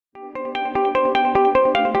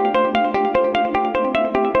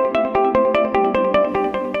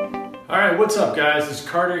what's up guys? It's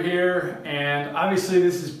Carter here, and obviously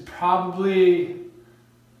this is probably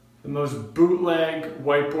the most bootleg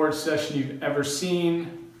whiteboard session you've ever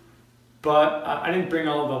seen, but I didn't bring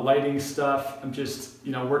all the lighting stuff. I'm just,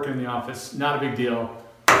 working in the office, not a big deal.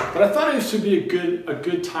 But I thought this would be a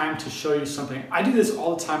good time to show you something. I do this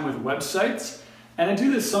all the time with websites, and I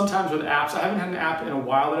do this sometimes with apps. I haven't had an app in a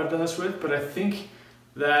while that I've done this with, but I think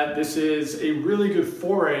that this is a really good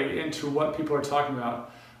foray into what people are talking about.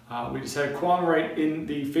 We just had Kwong write in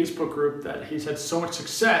the Facebook group that he's had so much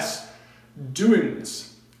success doing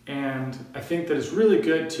this. And I think that it's really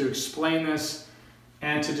good to explain this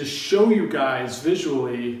and to just show you guys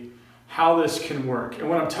visually how this can work. And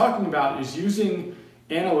what I'm talking about is using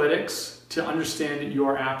analytics to understand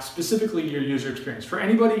your app, specifically your user experience. For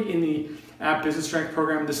anybody in the App Business Strength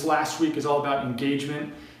program, this last week is all about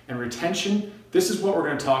engagement and retention. This is what we're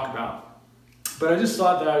going to talk about. But I just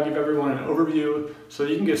thought that I would give everyone an overview so that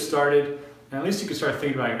you can get started and at least you can start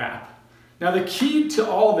thinking about your app. Now the key to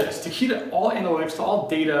all this, the key to all analytics, to all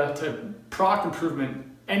data, to product improvement,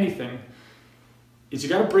 anything, is you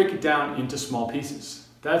got to break it down into small pieces.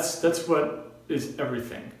 That's what is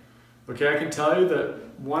everything. Okay, I can tell you that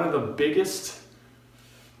one of the biggest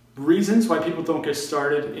reasons why people don't get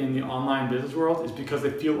started in the online business world is because they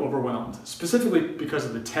feel overwhelmed, specifically because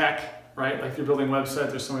of the tech, right? Like if you're building a website,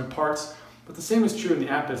 there's so many parts. But the same is true in the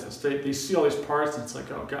app business. They see all these parts and it's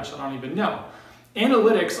like, oh gosh, I don't even know.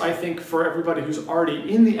 Analytics, I think, for everybody who's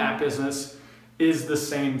already in the app business is the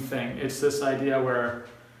same thing. It's this idea where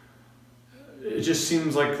it just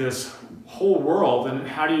seems like this whole world, and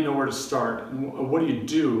how do you know where to start? And what do you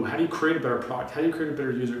do? How do you create a better product? How do you create a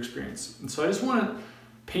better user experience? And so I just want to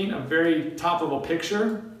paint a very top level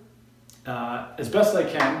picture as best I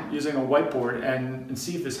can using a whiteboard and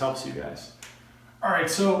see if this helps you guys. All right,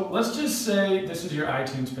 so let's just say this is your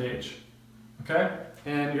iTunes page, okay?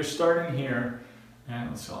 And you're starting here,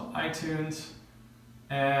 and let's call it iTunes,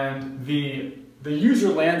 and the user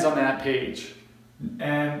lands on that page,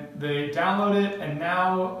 and they download it, and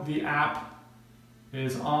now the app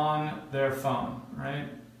is on their phone, right?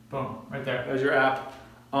 Boom, right there, there's your app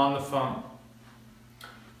on the phone.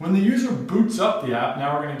 When the user boots up the app,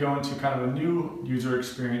 now we're gonna go into kind of a new user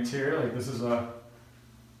experience here, like this is a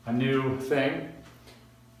new thing.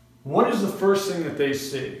 What is the first thing that they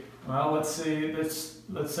see? Well, let's say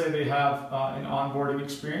they have an onboarding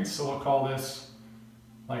experience, so we'll call this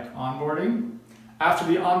like onboarding. After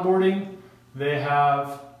the onboarding, they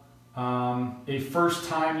have a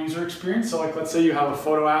first-time user experience. So like let's say you have a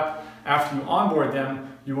photo app. After you onboard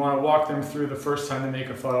them, you want to walk them through the first time they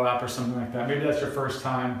make a photo app or something like that. Maybe that's your first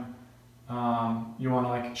time. You want to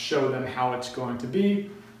like show them how it's going to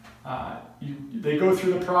be. They go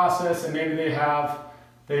through the process and maybe they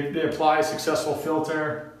apply a successful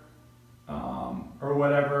filter or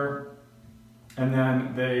whatever, and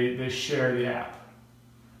then they share the app,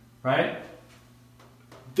 right?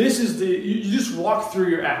 This is you just walk through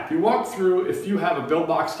your app. You walk through, if you have a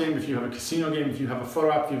BuildBox game, if you have a casino game, if you have a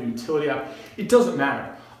photo app, if you have a utility app, it doesn't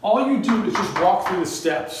matter. All you do is just walk through the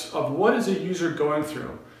steps of what is a user going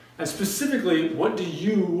through, and specifically, what do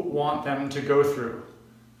you want them to go through?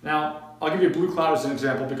 Now, I'll give you Blue Cloud as an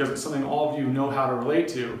example because it's something all of you know how to relate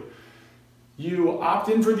to. You opt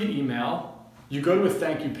in for the email, you go to a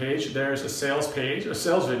thank you page, there's a sales page, a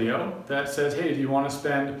sales video that says, hey, do you want to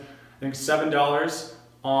spend, I think, $7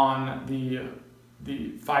 on the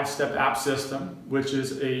 5-step app system, which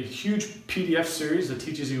is a huge PDF series that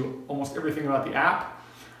teaches you almost everything about the app.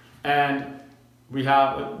 And we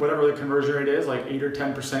have whatever the conversion rate is, like 8 or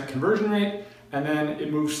 10% conversion rate, and then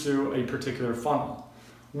it moves through a particular funnel.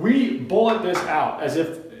 We bullet this out as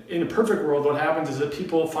if in a perfect world, what happens is that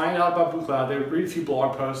people find out about Blue Cloud, they read a few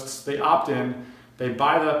blog posts, they opt in, they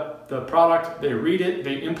buy the product, they read it,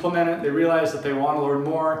 they implement it, they realize that they want to learn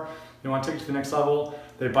more, they want to take it to the next level,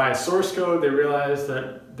 they buy a source code, they realize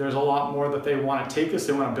that there's a lot more that they want to take this,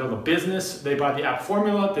 they want to build a business, they buy the app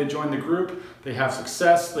formula, they join the group, they have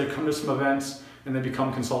success, they come to some events, and they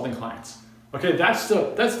become consulting clients. Okay, that's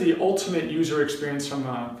the ultimate user experience from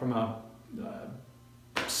a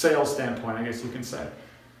sales standpoint, I guess you can say.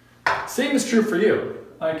 Same is true for you.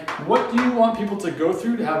 Like, what do you want people to go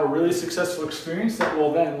through to have a really successful experience that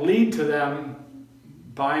will then lead to them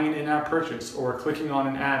buying an in-app purchase or clicking on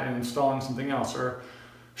an ad and installing something else or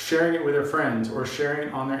sharing it with their friends or sharing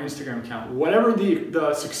it on their Instagram account? Whatever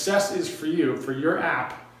the success is for you, for your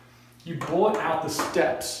app, you bullet out the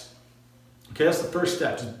steps. Okay, that's the first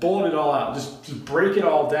step. Just bullet it all out. Just break it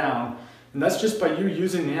all down. And that's just by you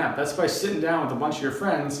using the app. That's by sitting down with a bunch of your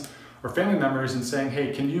friends or family members and saying,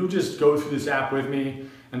 hey, can you just go through this app with me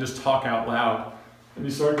and just talk out loud? And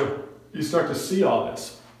you start to see all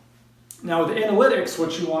this. Now with analytics,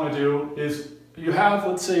 what you want to do is you have,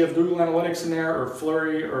 let's say you have Google Analytics in there, or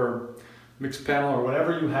Flurry, or Mixpanel, or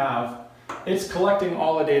whatever you have. It's collecting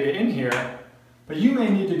all the data in here, but you may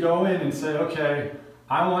need to go in and say, okay,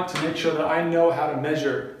 I want to make sure that I know how to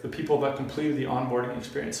measure the people that completed the onboarding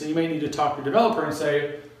experience. So you may need to talk to a developer and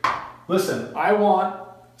say, listen, I want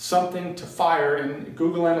something to fire in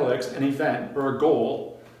Google Analytics, an event or a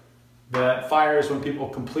goal that fires when people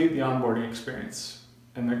complete the onboarding experience.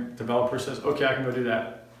 And the developer says, okay, I can go do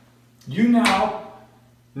that. You now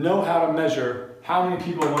know how to measure how many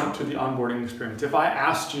people went through the onboarding experience. If I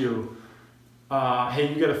asked you,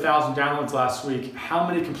 hey, you got 1,000 downloads last week, how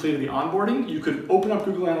many completed the onboarding? You could open up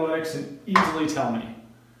Google Analytics and easily tell me.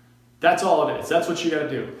 That's all it is. That's what you got to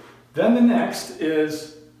do. Then the next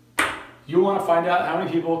is you want to find out how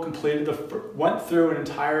many people went through an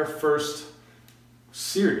entire first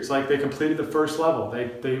series. Like they completed the first level. They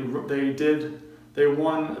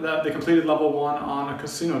completed level 1 on a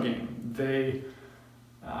casino game. They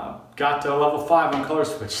got to level 5 on Color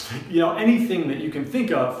Switch. You know, anything that you can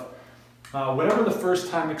think of. Whatever the first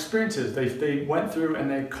time experience is, they went through and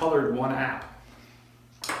they colored one app.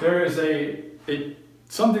 There is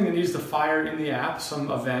something that needs to fire in the app,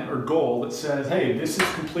 some event or goal that says, hey, this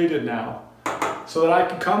is completed now. So that I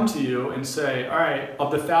can come to you and say, all right,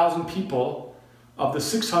 of the 1,000 people, of the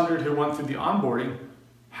 600 who went through the onboarding,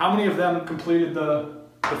 how many of them completed the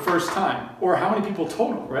first time? Or how many people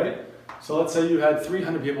total, right? So let's say you had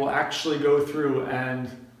 300 people actually go through and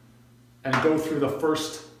go through the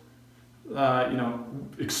first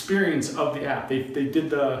experience of the app. They did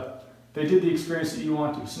the experience that you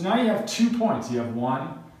want to. So now you have 2 points. You have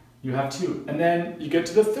 1, you have 2, and then you get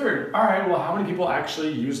to the third. All right, well, how many people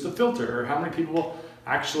actually use the filter, or how many people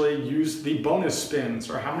actually use the bonus spins,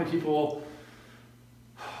 or how many people,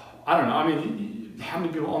 I don't know. I mean, how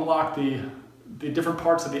many people unlock the different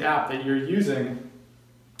parts of the app that you're using,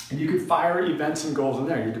 and you could fire events and goals in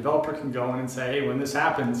there. Your developer can go in and say, hey, when this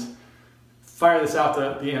happens, fire this out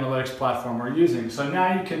to the analytics platform we're using. So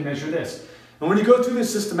now you can measure this. And when you go through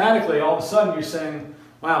this systematically, all of a sudden you're saying,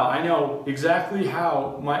 wow, I know exactly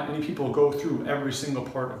how many people go through every single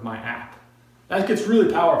part of my app. That gets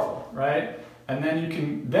really powerful, right? And then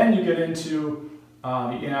you get into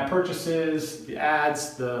the in-app purchases, the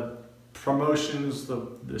ads, the promotions,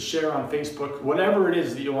 the share on Facebook, whatever it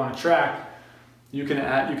is that you want to track, you can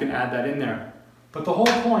add that in there. But the whole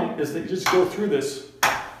point is that you just go through this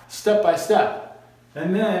step by step,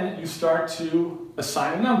 and then you start to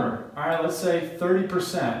assign a number. All right, let's say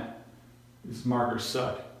 30%. These markers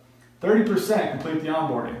suck. 30% complete the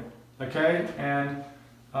onboarding. Okay, and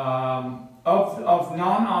of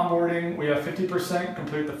non-onboarding, we have 50%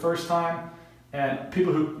 complete the first time, and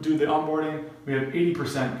people who do the onboarding, we have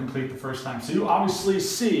 80% complete the first time. So you obviously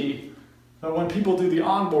see that when people do the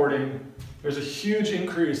onboarding, there's a huge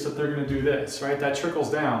increase that they're going to do this, right? That trickles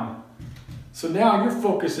down. So now your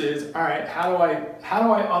focus is, all right, how do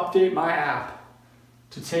I update my app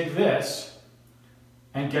to take this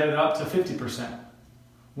and get it up to 50%?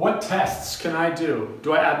 What tests can I do?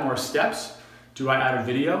 Do I add more steps? Do I add a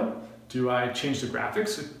video? Do I change the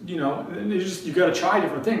graphics? You know, you got to try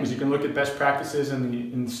different things. You can look at best practices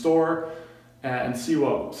in the store and see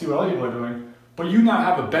what other people are doing. But you now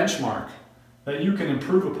have a benchmark that you can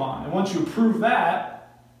improve upon. And once you improve that,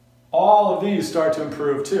 all of these start to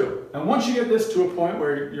improve too. And once you get this to a point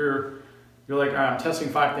where you're like, all right, I'm testing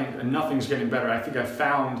 5 things and nothing's getting better. I think I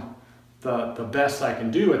found the best I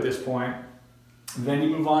can do at this point. Then you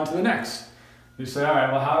move on to the next. You say, all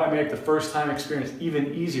right, well, how do I make the first time experience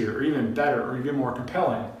even easier or even better or even more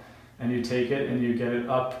compelling? And you take it and you get it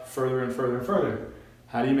up further and further and further.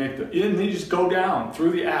 How do you make and then you just go down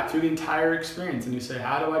through the app, through the entire experience, and you say,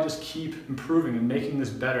 how do I just keep improving and making this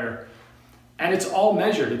better? And it's all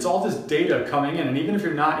measured. It's all this data coming in. And even if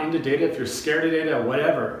you're not into data, if you're scared of data,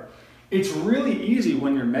 whatever, it's really easy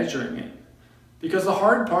when you're measuring it. Because the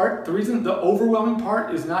hard part, the overwhelming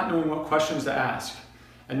part is not knowing what questions to ask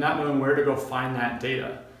and not knowing where to go find that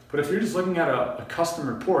data. But if you're just looking at a custom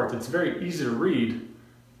report that's very easy to read,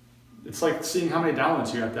 it's like seeing how many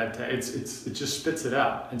downloads you got that day. It just spits it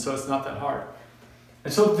out. And so it's not that hard.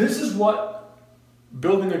 And so this is what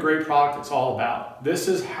building a great product is all about. This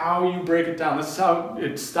is how you break it down. This is how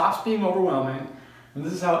it stops being overwhelming. And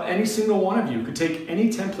this is how any single one of you could take any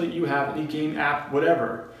template you have, any game, app,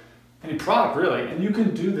 whatever, any product really, and you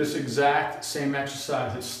can do this exact same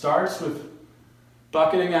exercise. It starts with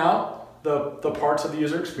bucketing out the parts of the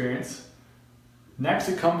user experience. Next,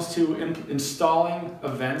 it comes to installing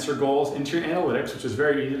events or goals into your analytics, which is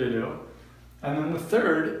very easy to do. And then the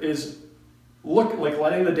third is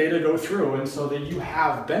letting the data go through, and so that you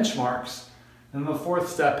have benchmarks And the fourth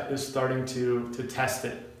step is starting to test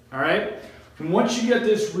it, all right? And once you get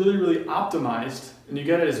this really, really optimized and you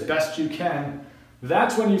get it as best you can,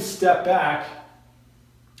 that's when you step back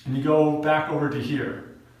and you go back over to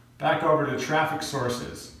here, back over to traffic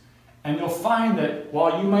sources. And you'll find that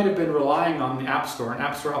while you might have been relying on the App Store and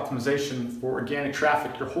App Store optimization for organic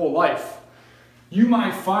traffic your whole life, you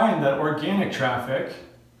might find that organic traffic,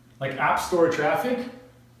 like App Store traffic,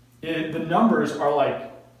 the numbers are like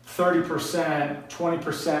 30%,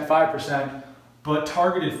 20%, 5%, but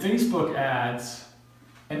targeted Facebook ads,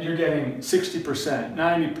 and you're getting 60%,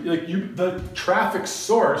 90%, like the traffic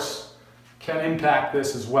source can impact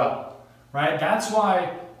this as well, right? That's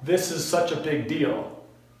why this is such a big deal,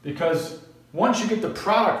 because once you get the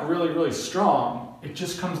product really, really strong, it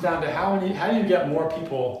just comes down to how do you get more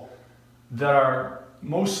people that are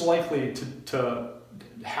most likely to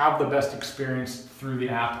have the best experience through the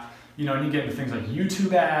app. You know, and you get into things like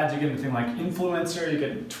YouTube ads, you get into things like influencer, you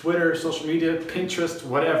get into Twitter, social media, Pinterest,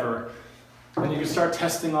 whatever. And you can start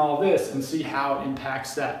testing all of this and see how it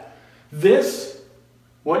impacts that. This,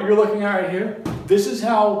 what you're looking at right here, this is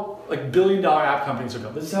how like billion-dollar app companies are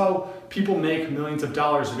built. This is how people make millions of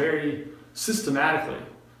dollars very systematically.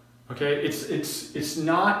 Okay, it's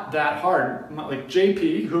not that hard. Like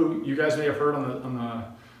JP, who you guys may have heard on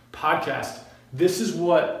the podcast, this is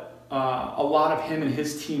what a lot of him and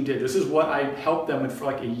his team did. This is what I helped them with for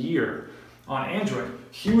like a year on Android.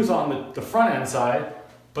 He was on the front end side,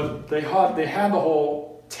 but they had the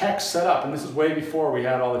whole tech set up, and this is way before we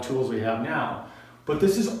had all the tools we have now. But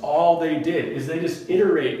this is all they did, is they just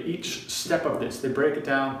iterate each step of this. They break it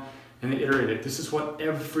down and they iterate it. This is what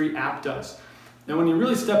every app does. And when you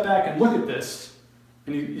really step back and look at this,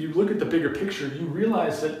 and you look at the bigger picture, you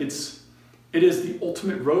realize that it is the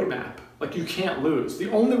ultimate roadmap. Like, you can't lose.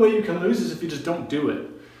 The only way you can lose is if you just don't do it,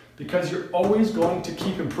 because you're always going to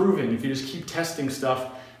keep improving if you just keep testing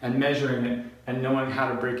stuff and measuring it and knowing how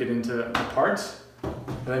to break it into parts.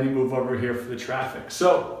 And then you move over here for the traffic.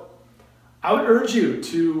 So I would urge you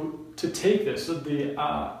to take this. So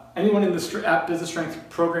anyone in the App Business Strength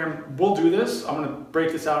program will do this. I'm going to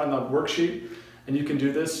break this out in the worksheet, and you can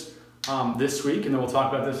do this this week, and then we'll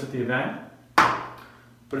talk about this at the event.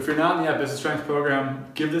 But if you're not in the App Business Strength program,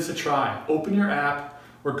 give this a try. Open your app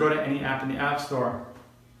or go to any app in the App Store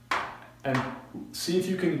and see if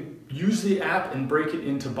you can use the app and break it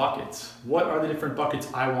into buckets. What are the different buckets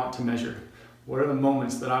I want to measure? What are the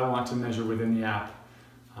moments that I want to measure within the app?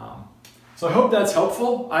 So I hope that's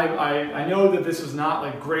helpful. I know that this is not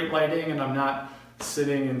like great lighting, and I'm not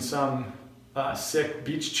sitting in some sick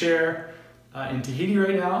beach chair in Tahiti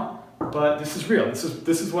right now, but this is real.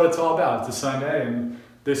 This is what it's all about. It's a Sunday, and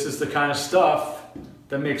this is the kind of stuff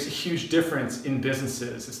that makes a huge difference in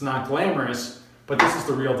businesses. It's not glamorous, but this is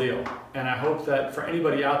the real deal. And I hope that for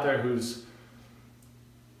anybody out there who's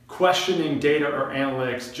questioning data or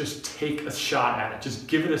analytics, just take a shot at it. Just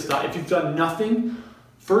give it a shot. If you've done nothing,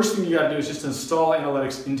 first thing you gotta do is just install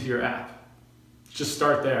analytics into your app. Just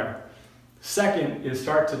start there. Second is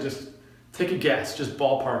start to just take a guess, just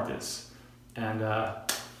ballpark this. And I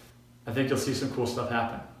think you'll see some cool stuff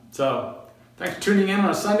happen. So thanks for tuning in on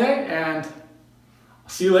a Sunday, and I'll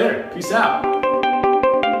see you later. Peace out.